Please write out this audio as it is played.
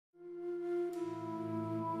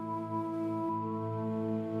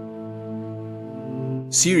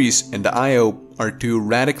Ceres and Io are two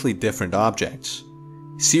radically different objects.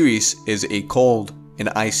 Ceres is a cold and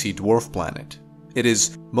icy dwarf planet. It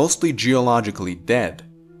is mostly geologically dead,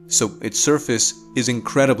 so its surface is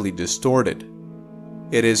incredibly distorted.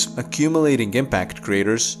 It is accumulating impact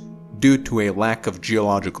craters due to a lack of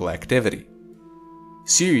geological activity.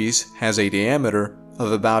 Ceres has a diameter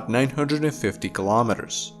of about 950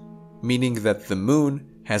 kilometers, meaning that the Moon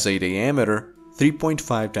has a diameter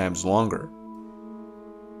 3.5 times longer.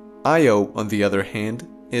 Io, on the other hand,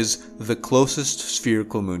 is the closest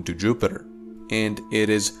spherical moon to Jupiter, and it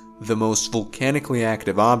is the most volcanically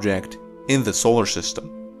active object in the solar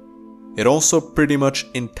system. It also pretty much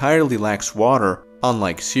entirely lacks water,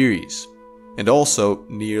 unlike Ceres, and also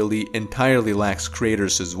nearly entirely lacks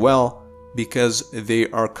craters as well, because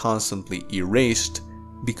they are constantly erased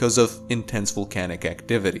because of intense volcanic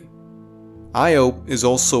activity. Io is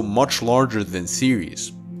also much larger than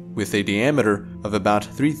Ceres. With a diameter of about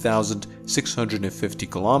 3,650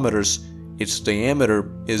 kilometers, its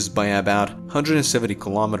diameter is by about 170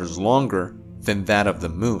 kilometers longer than that of the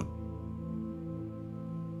Moon.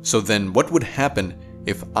 So then what would happen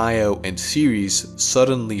if Io and Ceres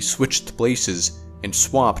suddenly switched places and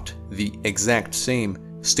swapped the exact same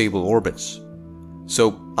stable orbits?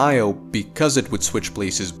 So Io, because it would switch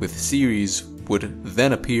places with Ceres, would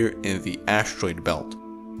then appear in the asteroid belt.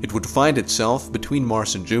 It would find itself between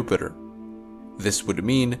Mars and Jupiter. This would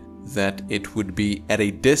mean that it would be at a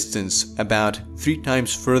distance about 3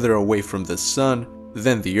 times further away from the Sun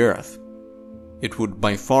than the Earth. It would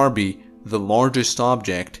by far be the largest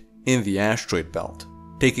object in the asteroid belt,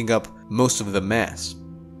 taking up most of the mass.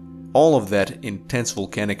 All of that intense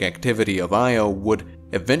volcanic activity of Io would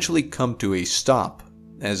eventually come to a stop,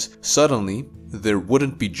 as suddenly there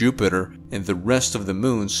wouldn't be Jupiter and the rest of the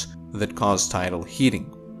moons that cause tidal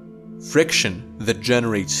heating. Friction that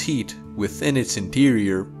generates heat within its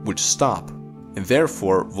interior would stop, and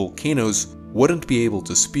therefore volcanoes wouldn't be able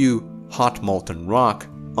to spew hot molten rock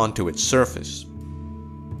onto its surface.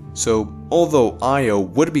 So, although Io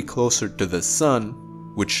would be closer to the Sun,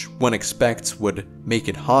 which one expects would make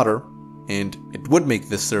it hotter, and it would make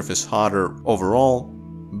the surface hotter overall,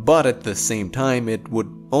 but at the same time it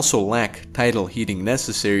would also lack tidal heating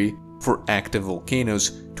necessary for active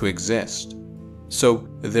volcanoes to exist. So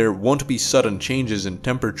there won't be sudden changes in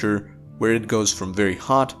temperature where it goes from very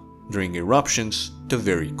hot during eruptions to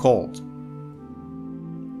very cold.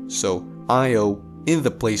 So Io, in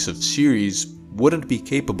the place of Ceres, wouldn't be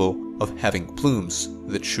capable of having plumes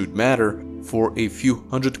that shoot matter for a few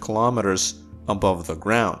hundred kilometers above the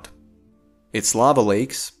ground. Its lava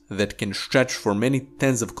lakes, that can stretch for many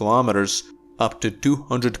tens of kilometers, up to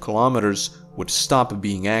 200 kilometers, would stop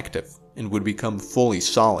being active and would become fully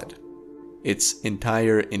solid. Its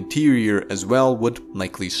entire interior as well would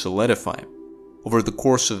likely solidify. Over the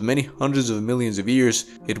course of many hundreds of millions of years,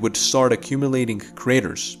 it would start accumulating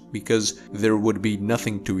craters because there would be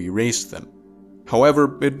nothing to erase them.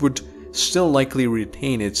 However, it would still likely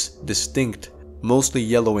retain its distinct, mostly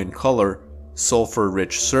yellow in color,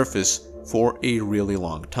 sulfur-rich surface for a really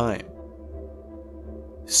long time.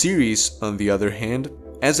 Ceres, on the other hand,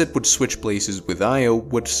 as it would switch places with Io,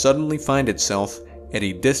 would suddenly find itself at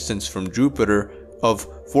a distance from Jupiter of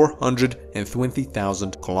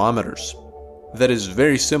 420,000 kilometers. That is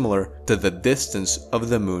very similar to the distance of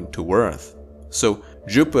the Moon to Earth. So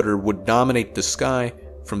Jupiter would dominate the sky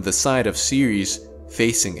from the side of Ceres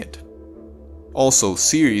facing it. Also,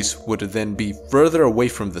 Ceres would then be further away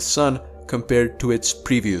from the Sun compared to its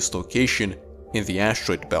previous location in the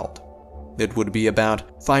asteroid belt. It would be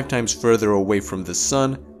about 5 times further away from the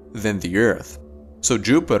Sun than the Earth. So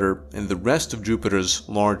Jupiter and the rest of Jupiter's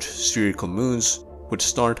large spherical moons would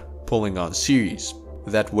start pulling on Ceres.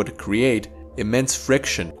 That would create immense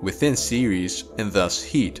friction within Ceres and thus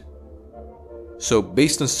heat. So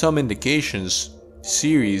based on some indications,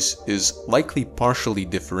 Ceres is likely partially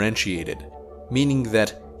differentiated, meaning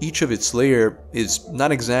that each of its layers is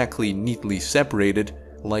not exactly neatly separated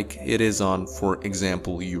like it is on, for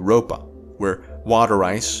example, Europa, where water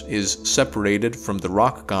ice is separated from the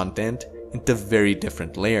rock content into very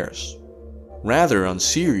different layers. Rather, on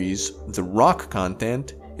Ceres, the rock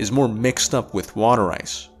content is more mixed up with water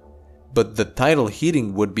ice. But the tidal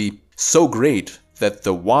heating would be so great that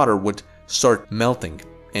the water would start melting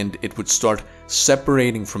and it would start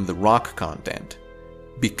separating from the rock content.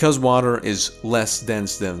 Because water is less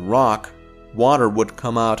dense than rock, water would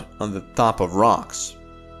come out on the top of rocks.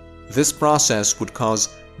 This process would cause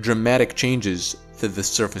dramatic changes to the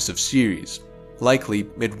surface of Ceres. Likely,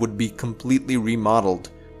 it would be completely remodeled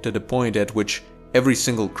to the point at which every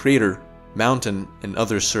single crater, mountain, and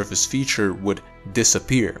other surface feature would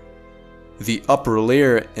disappear. the upper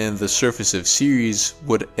layer and the surface of Ceres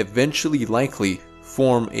would eventually likely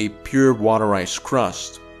form a pure water ice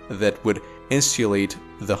crust that would insulate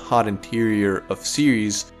the hot interior of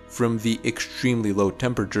Ceres from the extremely low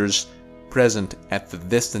temperatures present at the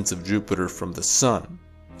distance of Jupiter from the Sun.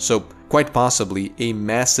 So, quite possibly, a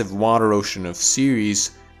massive water ocean of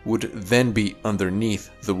Ceres would then be underneath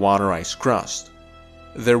the water ice crust.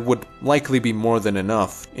 There would likely be more than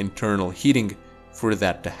enough internal heating for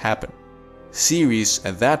that to happen. Ceres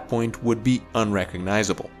at that point would be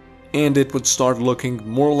unrecognizable, and it would start looking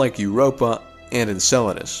more like Europa and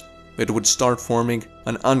Enceladus. It would start forming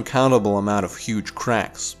an uncountable amount of huge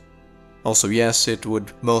cracks. Also, yes, it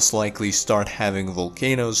would most likely start having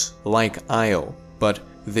volcanoes like Io, but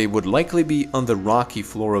they would likely be on the rocky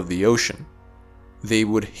floor of the ocean. They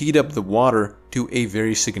would heat up the water to a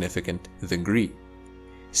very significant degree.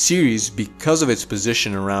 Ceres, because of its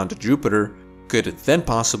position around Jupiter, could then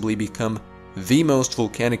possibly become the most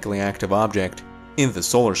volcanically active object in the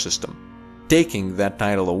solar system, taking that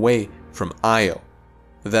title away from Io.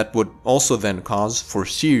 That would also then cause for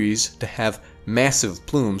Ceres to have massive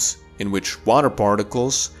plumes in which water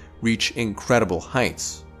particles reach incredible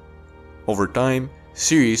heights. Over time,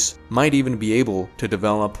 Ceres might even be able to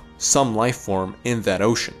develop some life form in that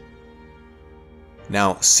ocean.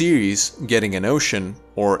 Now, Ceres getting an ocean,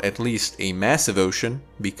 or at least a massive ocean,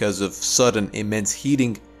 because of sudden immense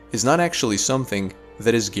heating, is not actually something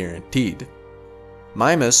that is guaranteed.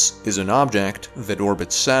 Mimas is an object that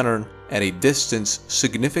orbits Saturn at a distance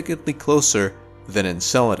significantly closer than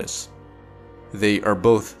Enceladus. They are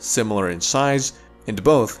both similar in size, and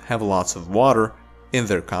both have lots of water in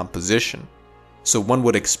their composition. So one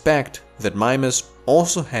would expect that Mimas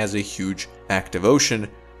also has a huge active ocean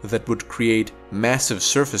that would create massive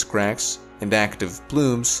surface cracks and active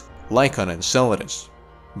plumes like on Enceladus.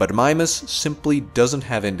 But Mimas simply doesn't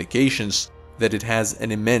have indications that it has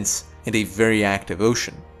an immense and a very active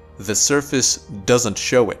ocean. The surface doesn't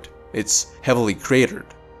show it. It's heavily cratered.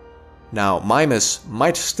 Now, Mimas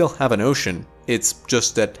might still have an ocean, it's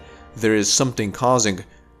just that there is something causing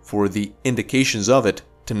for the indications of it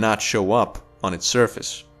to not show up on its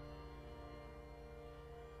surface.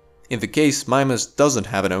 In the case Mimas doesn't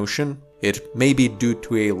have an ocean, it may be due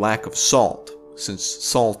to a lack of salt, since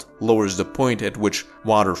salt lowers the point at which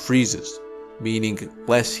water freezes, meaning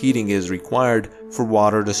less heating is required for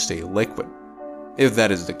water to stay liquid. If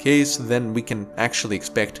that is the case, then we can actually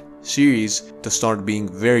expect Ceres to start being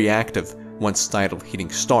very active once tidal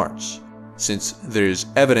heating starts, since there is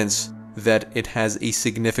evidence that it has a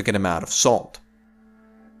significant amount of salt.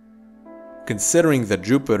 Considering that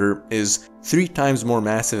Jupiter is 3 times more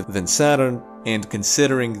massive than Saturn, and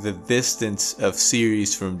considering the distance of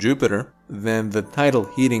Ceres from Jupiter, then the tidal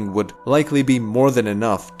heating would likely be more than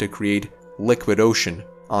enough to create liquid ocean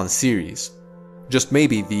on Ceres. Just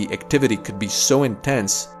maybe the activity could be so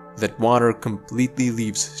intense that water completely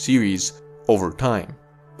leaves Ceres over time,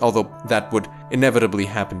 although that would inevitably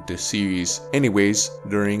happen to Ceres anyways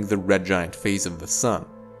during the red giant phase of the Sun.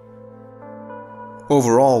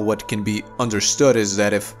 Overall, what can be understood is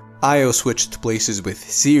that if Io switched places with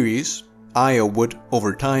Ceres, Io would,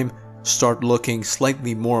 over time, start looking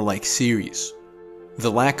slightly more like Ceres.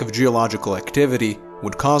 The lack of geological activity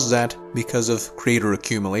would cause that because of crater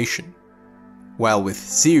accumulation. While with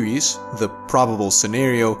Ceres, the probable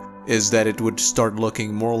scenario is that it would start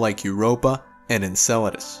looking more like Europa and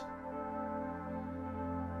Enceladus.